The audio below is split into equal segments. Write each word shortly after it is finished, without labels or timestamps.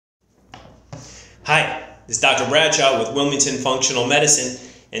Hi, this is Dr. Bradshaw with Wilmington Functional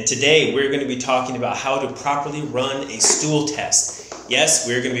Medicine, and today we're going to be talking about how to properly run a stool test. Yes,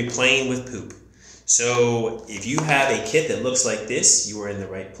 we're going to be playing with poop. So if you have a kit that looks like this, you are in the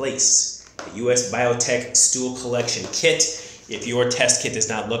right place. The US BioTek stool collection kit. If your test kit does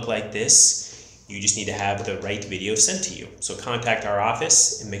not look like this, you just need to have the right video sent to you. So contact our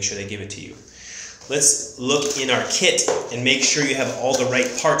office and make sure they give it to you. Let's look in our kit and make sure you have all the right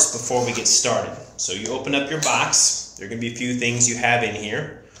parts before we get started. So you open up your box. There are going to be a few things you have in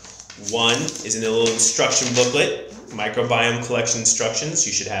here. One is in a little instruction booklet, microbiome collection instructions.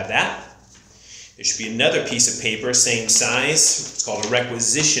 You should have that. There should be another piece of paper, same size. It's called a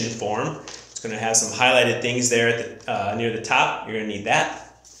requisition form. It's going to have some highlighted things there at the, near the top. You're going to need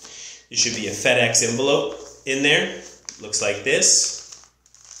that. There should be a FedEx envelope in there. Looks like this.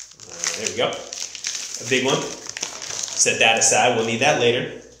 There we go. A big one. Set that aside. We'll need that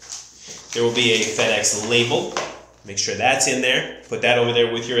later. There will be a FedEx label. Make sure that's in there. Put that over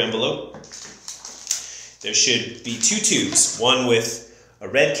there with your envelope. There should be two tubes. One with a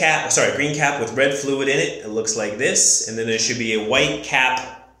green cap with red fluid in it. It looks like this. And then there should be a white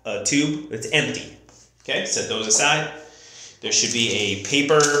cap tube that's empty. Okay, set those aside. There should be a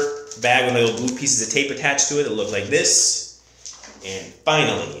paper bag with little blue pieces of tape attached to it that look like this. And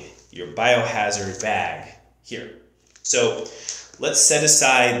finally, your biohazard bag here. So let's set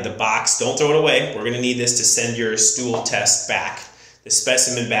aside the box. Don't throw it away. We're going to need this to send your stool test back. The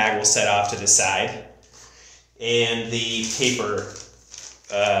specimen bag will set off to the side. And the paper,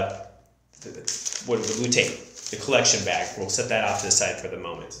 the blue tape, the collection bag, we'll set that off to the side for the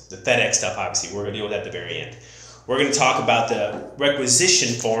moment. The FedEx stuff, obviously, we're going to deal with at the very end. We're going to talk about the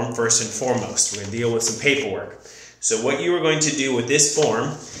requisition form first and foremost. We're going to deal with some paperwork. So what you are going to do with this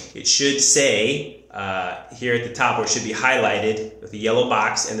form, it should say here at the top, or it should be highlighted with a yellow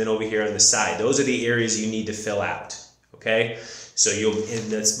box, and then over here on the side. Those are the areas you need to fill out, okay? So you'll, in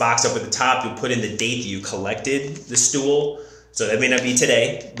this box up at the top, you'll put in the date that you collected the stool. So that may not be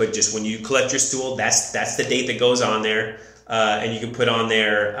today, but just when you collect your stool, that's the date that goes on there. And you can put on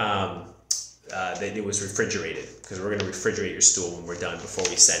there that it was refrigerated, because we're going to refrigerate your stool when we're done before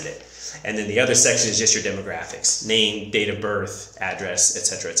we send it. And then the other section is just your demographics, name, date of birth, address,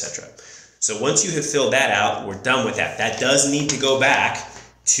 etc., etc. So once you have filled that out, we're done with that. That does need to go back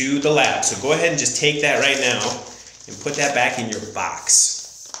to the lab. So go ahead and just take that right now and put that back in your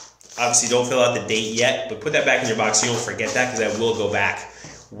box. Obviously, don't fill out the date yet, but put that back in your box so you don't forget that, because that will go back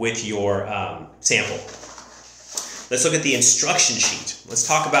with your sample. Let's look at the instruction sheet. Let's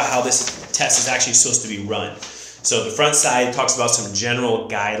talk about how this test is actually supposed to be run. So the front side talks about some general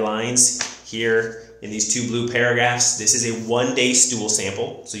guidelines here in these two blue paragraphs. This is a one-day stool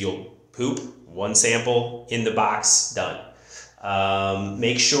sample, so you'll poop, one sample in the box, done.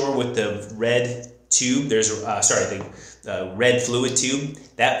 Make sure with the red tube, there's the red fluid tube,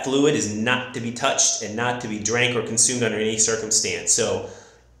 that fluid is not to be touched and not to be drank or consumed under any circumstance. So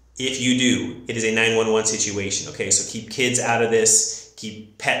if you do, it is a 911 situation, okay? So keep kids out of this,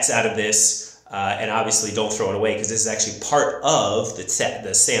 keep pets out of this, and obviously don't throw it away, because this is actually part of the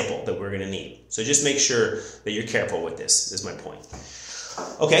sample that we're going to need. So just make sure that you're careful with this, is my point.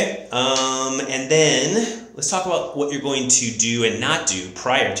 Okay, and then let's talk about what you're going to do and not do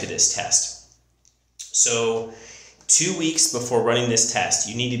prior to this test. So 2 weeks before running this test,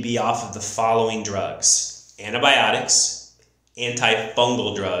 you need to be off of the following drugs: antibiotics,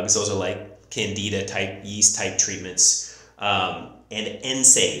 antifungal drugs, those are like candida type, yeast type treatments, and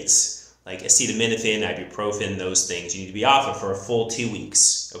NSAIDs, like acetaminophen, ibuprofen, those things. You need to be off it for a full 2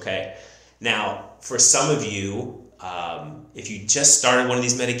 weeks, okay? Now, for some of you, if you just started one of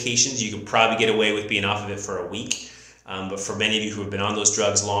these medications, you could probably get away with being off of it for a week. But for many of you who have been on those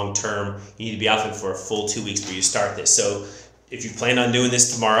drugs long term, you need to be off of it for a full 2 weeks before you start this. So if you plan on doing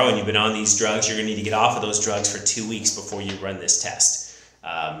this tomorrow and you've been on these drugs, you're going to need to get off of those drugs for 2 weeks before you run this test.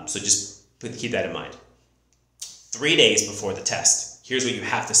 So just keep that in mind. 3 days before the test, here's what you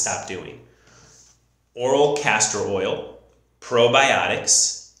have to stop doing: oral castor oil,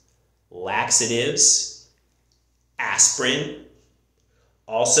 probiotics, laxatives, aspirin.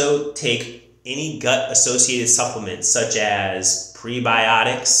 Also take any gut-associated supplements such as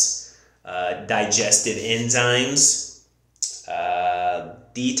prebiotics, digestive enzymes,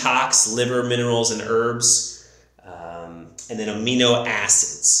 detox, liver minerals and herbs, and then amino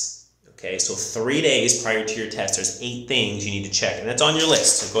acids. Okay, so 3 days prior to your test, there's 8 things you need to check, and that's on your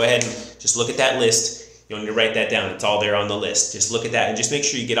list. So go ahead and just look at that list. You don't need to write that down. It's all there on the list. Just look at that and just make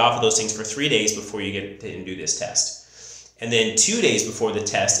sure you get off of those things for 3 days before you get to do this test. And then 2 days before the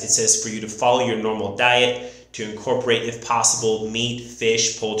test, it says for you to follow your normal diet, to incorporate, if possible, meat,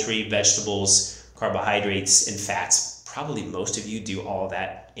 fish, poultry, vegetables, carbohydrates and fats. Probably most of you do all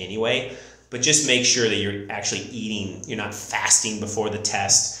that anyway, but just make sure that you're actually eating, you're not fasting before the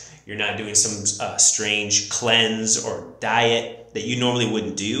test, you're not doing some strange cleanse or diet that you normally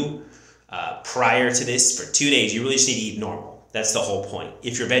wouldn't do prior to this for 2 days. You really just need to eat normal. That's the whole point.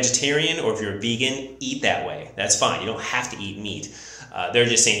 If you're vegetarian or if you're a vegan, eat that way. That's fine. You don't have to eat meat. They're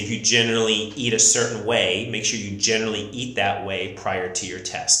just saying if you generally eat a certain way, make sure you generally eat that way prior to your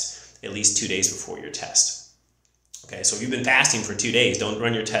test, at least 2 days before your test. Okay, so if you've been fasting for 2 days, don't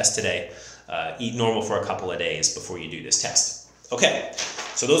run your test today. Eat normal for a couple of days before you do this test. Okay,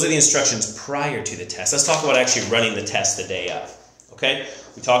 so those are the instructions prior to the test. Let's talk about actually running the test the day of. Okay,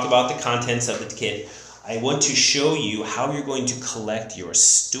 we talked about the contents of the kit. I want to show you how you're going to collect your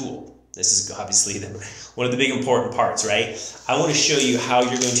stool. This is obviously one of the big important parts, right? I want to show you how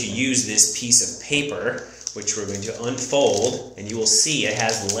you're going to use this piece of paper, which we're going to unfold, and you will see it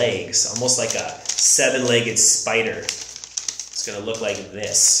has legs, almost like a 7-legged spider. It's going to look like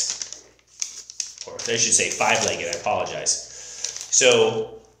this. Or I should say 5-legged, I apologize.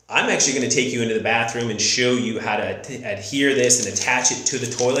 So I'm actually going to take you into the bathroom and show you how to adhere this and attach it to the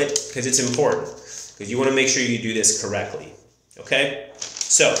toilet, because it's important. Because you want to make sure you do this correctly. Okay?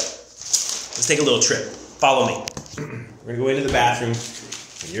 So, let's take a little trip. Follow me. We're going to go into the bathroom,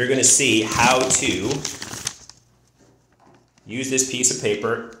 and you're going to see how to use this piece of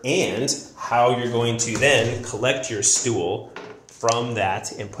paper and how you're going to then collect your stool from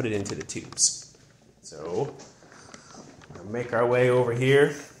that and put it into the tubes. So, we'll make our way over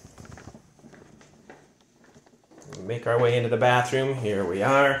here. We'll make our way into the bathroom. Here we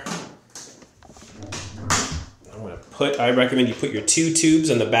are. I recommend you put your 2 tubes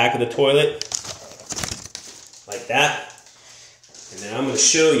on the back of the toilet, like that. And then I'm going to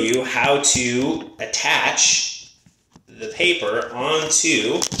show you how to attach the paper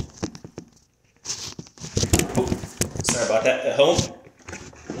onto, oh, sorry about that at home,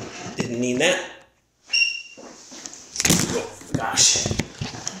 didn't mean that. Oh, gosh.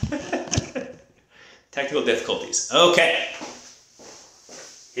 Technical difficulties. Okay,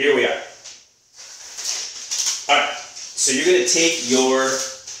 here we are. All right. So you're going to take your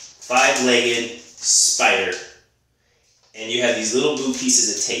 5-legged spider, and you have these little blue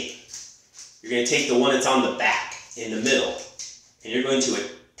pieces of tape. You're going to take the one that's on the back, in the middle, and you're going to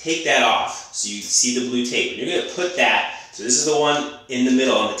take that off so you see the blue tape. And you're going to put that, so this is the one in the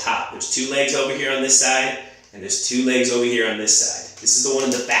middle on the top. There's 2 legs over here on this side, and there's 2 legs over here on this side. This is the one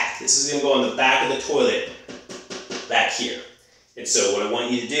in the back. This is going to go on the back of the toilet back here. And so what I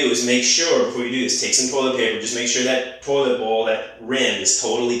want you to do is make sure, before you do this, take some toilet paper, just make sure that toilet bowl, that rim is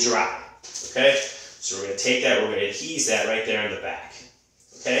totally dry, okay? So we're going to take that, we're going to adhese that right there on the back,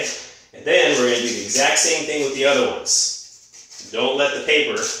 okay? And then we're going to do the exact same thing with the other ones. Don't let the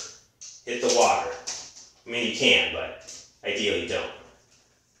paper hit the water. I mean, you can, but ideally don't.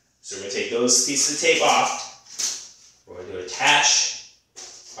 So we're going to take those pieces of tape off. We're going to attach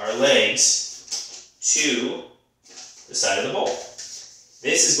our legs to the side of the bowl.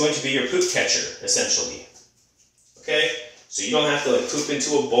 This is going to be your poop catcher, essentially. Okay? So you don't have to like poop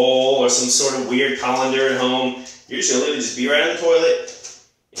into a bowl or some sort of weird colander at home. You're just going to literally just be right on the toilet,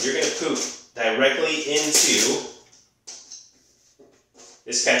 and you're going to poop directly into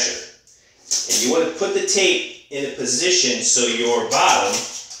this catcher. And you want to put the tape in a position so your bottom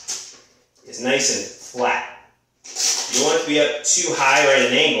is nice and flat. You don't want it to be up too high or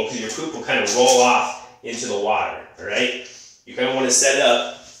at an angle, because your poop will kind of roll off into the water. All right, you kind of want to set it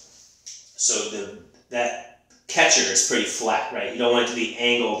up so that catcher is pretty flat, right? You don't want it to be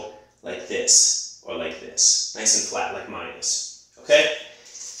angled like this or like this, nice and flat like mine is, okay?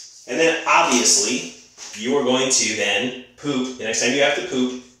 And then obviously you are going to then poop, the next time you have to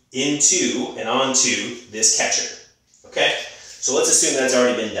poop, into and onto this catcher, okay? So let's assume that's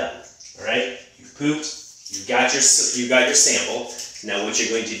already been done, all right? You've pooped, you've got your sample. Now what you're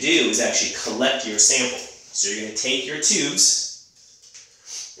going to do is actually collect your sample. So you're going to take your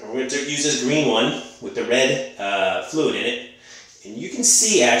tubes, and we're going to use this green one with the red fluid in it. And you can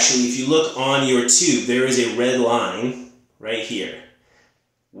see, actually, if you look on your tube, there is a red line right here.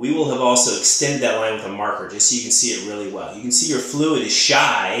 We will have also extended that line with a marker just so you can see it really well. You can see your fluid is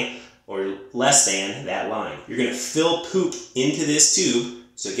shy or less than that line. You're going to fill poop into this tube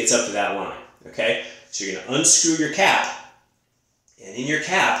so it gets up to that line, okay? So you're going to unscrew your cap, and in your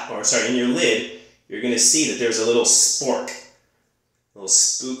cap, or sorry, in your lid, you're going to see that there's a little spork, a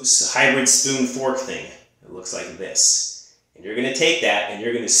little hybrid spoon fork thing. It looks like this. And you're going to take that and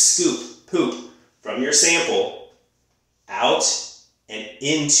you're going to scoop poop from your sample out and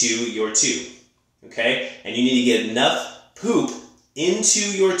into your tube, okay? And you need to get enough poop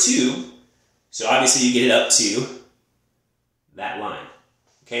into your tube So obviously you get it up to that line.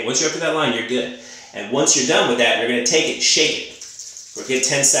 Okay, once you're up to that line, you're good. And once you're done with that, you're going to take it, shake it for a good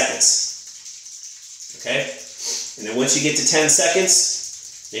 10 seconds. Okay? And then once you get to 10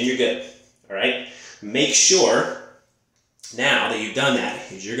 seconds, then you're good. All right? Make sure now that you've done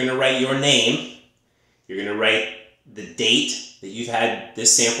that, is you're going to write your name, you're going to write the date that you've had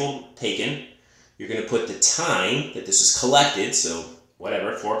this sample taken, you're going to put the time that this was collected, so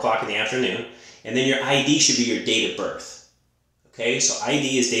whatever, 4 o'clock in the afternoon, and then your ID should be your date of birth. Okay, so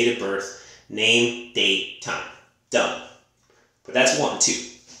ID is date of birth, name, date, time. Done. But that's 1, 2.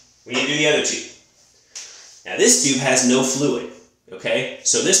 We need to do the other 2. Now this tube has no fluid, okay?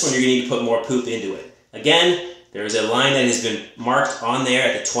 So this one you're going to need to put more poop into it. Again, there is a line that has been marked on there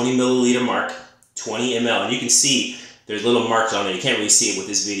at the 20 milliliter mark, 20 ml. And you can see there's little marks on there. You can't really see it with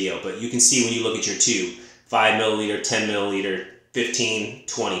this video, but you can see when you look at your tube, 5 milliliter, 10 milliliter, 15,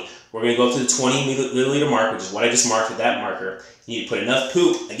 20. We're going to go up to the 20 milliliter mark, which is what I just marked with that marker. You need to put enough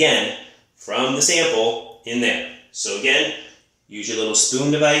poop, again, from the sample in there. So again, use your little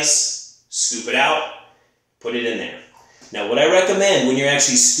spoon device, scoop it out, put it in there. Now what I recommend when you're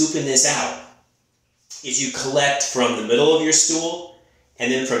actually scooping this out is you collect from the middle of your stool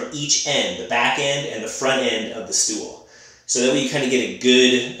and then from each end, the back end and the front end of the stool. So that way you kind of get a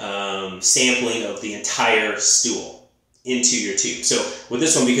good sampling of the entire stool into your tube. So with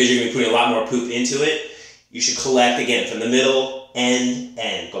this one, because you're going to be putting a lot more poop into it, you should collect again from the middle, end.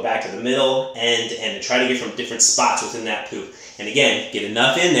 Go back to the middle, end, and try to get from different spots within that poop. And again, get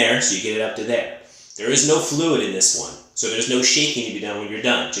enough in there so you get it up to there. There is no fluid in this one, so there's no shaking to be done when you're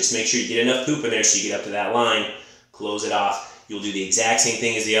done. Just make sure you get enough poop in there so you get up to that line, close it off. You'll do the exact same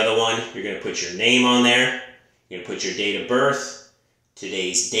thing as the other one. You're going to put your name on there. You're going to put your date of birth,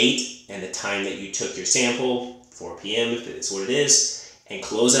 today's date, and the time that you took your sample, 4 p.m. if it's what it is, and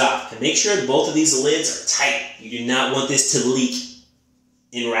close it off. And make sure that both of these lids are tight. You do not want this to leak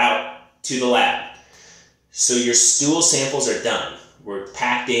en route to the lab. So your stool samples are done. We're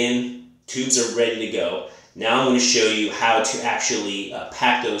packed in. Tubes are ready to go. Now I'm going to show you how to actually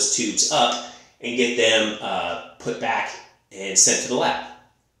pack those tubes up and get them put back and sent to the lab.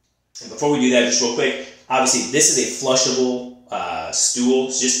 And before we do that, just real quick, obviously this is a flushable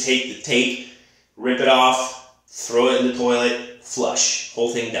stool. So just take the tape, rip it off, throw it in the toilet, flush.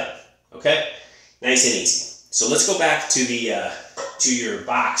 Whole thing done. Okay? Nice and easy. So let's go back to the to your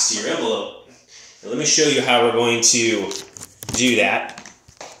box, to your envelope, and let me show you how we're going to do that.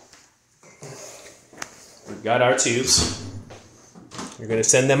 We've got our tubes. We're going to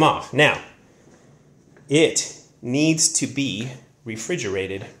send them off. Now, it needs to be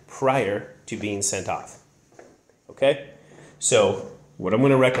refrigerated prior to being sent off. Okay? So, what I'm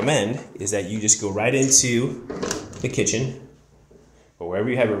going to recommend is that you just go right into the kitchen or wherever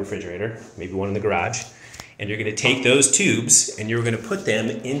you have a refrigerator, maybe one in the garage, and you're going to take those tubes and you're going to put them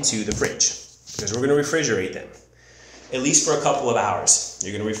into the fridge because we're going to refrigerate them. At least for a couple of hours,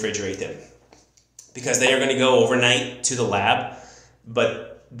 you're going to refrigerate them, because they are going to go overnight to the lab,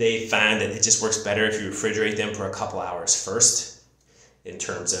 but they find that it just works better if you refrigerate them for a couple hours first in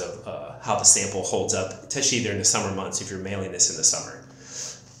terms of how the sample holds up, especially during the summer months if you're mailing this in the summer.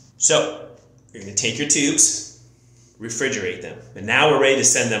 So you're going to take your tubes, refrigerate them, and now we're ready to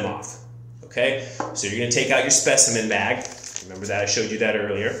send them off. Okay? So you're going to take out your specimen bag. Remember that I showed you that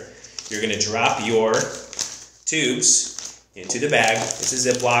earlier. You're going to drop your tubes into the bag. It's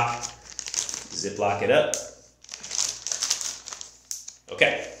a Ziploc. Ziploc it up.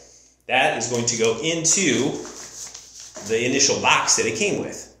 Okay, that is going to go into the initial box that it came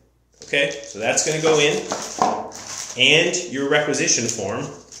with. Okay, so that's going to go in, and your requisition form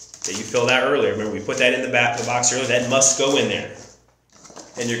that you filled out earlier. Remember, we put that in the box earlier. That must go in there,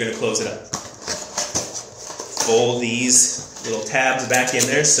 and you're going to close it up. Fold these little tabs back in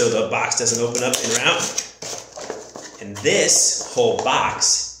there so the box doesn't open up en route. And this whole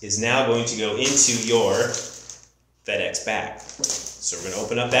box is now going to go into your FedEx bag. So we're going to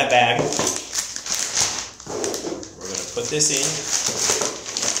open up that bag. We're going to put this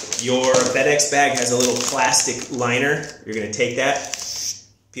in. Your FedEx bag has a little plastic liner. You're going to take that,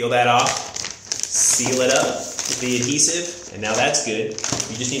 peel that off, seal it up with the adhesive, and now that's good.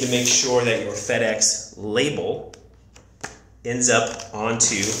 You just need to make sure that your FedEx label ends up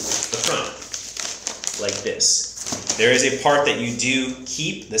onto the front, like this. There is a part that you do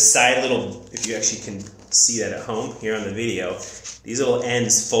keep, the side little, if you actually can see that at home here on the video, these little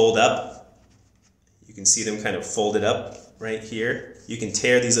ends fold up. You can see them kind of folded up right here. You can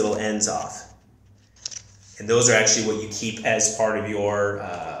tear these little ends off. And those are actually what you keep as part of your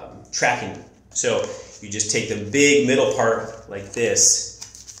tracking. So you just take the big middle part like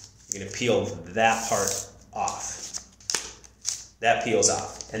this, You're going to peel that part off. That peels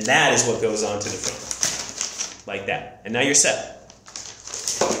off. And that is what goes onto the front. Like that. And now you're set.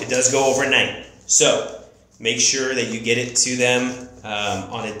 It does go overnight. So make sure that you get it to them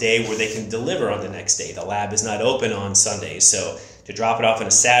on a day where they can deliver on the next day. The lab is not open on Sundays, so to drop it off on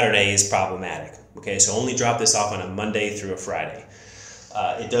a Saturday is problematic. Okay, so only drop this off on a Monday through a Friday.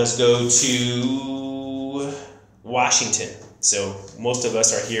 It does go to Washington. So most of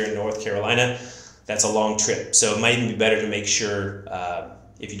us are here in North Carolina. That's a long trip. So it might even be better to make sure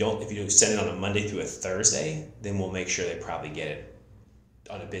if you do send it on a Monday through a Thursday, then we'll make sure they probably get it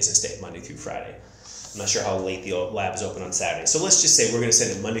on a business day, Monday through Friday. I'm not sure how late the lab is open on Saturday. So let's just say we're going to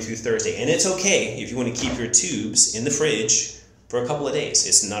send it Monday through Thursday. And it's okay if you want to keep your tubes in the fridge for a couple of days.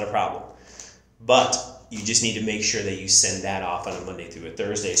 It's not a problem. But you just need to make sure that you send that off on a Monday through a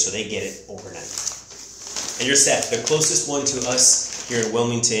Thursday so they get it overnight. And you're set. The closest one to us here in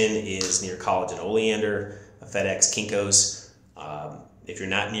Wilmington is near College and Oleander, FedEx Kinko's. If you're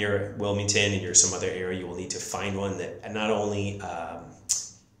not near Wilmington and you're some other area, you will need to find one that not only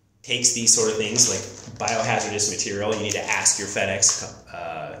takes these sort of things like biohazardous material. You need to ask your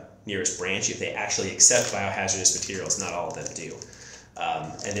FedEx nearest branch if they actually accept biohazardous materials. Not all of them do.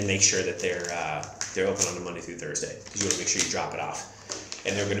 And then make sure that they're open on a Monday through Thursday, because you want to make sure you drop it off.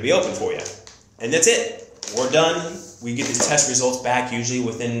 And they're going to be open for you. And that's it. We're done. We get these test results back usually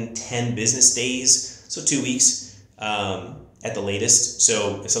within 10 business days, so 2 weeks at the latest.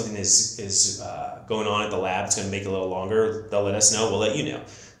 So if something is going on at the lab, it's going to make it a little longer. They'll let us know. We'll let you know.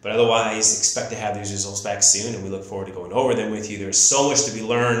 But otherwise, expect to have these results back soon, and we look forward to going over them with you. There's so much to be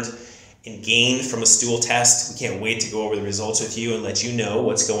learned and gained from a stool test. We can't wait to go over the results with you and let you know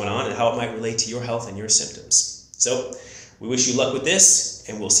what's going on and how it might relate to your health and your symptoms. So we wish you luck with this,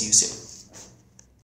 and we'll see you soon.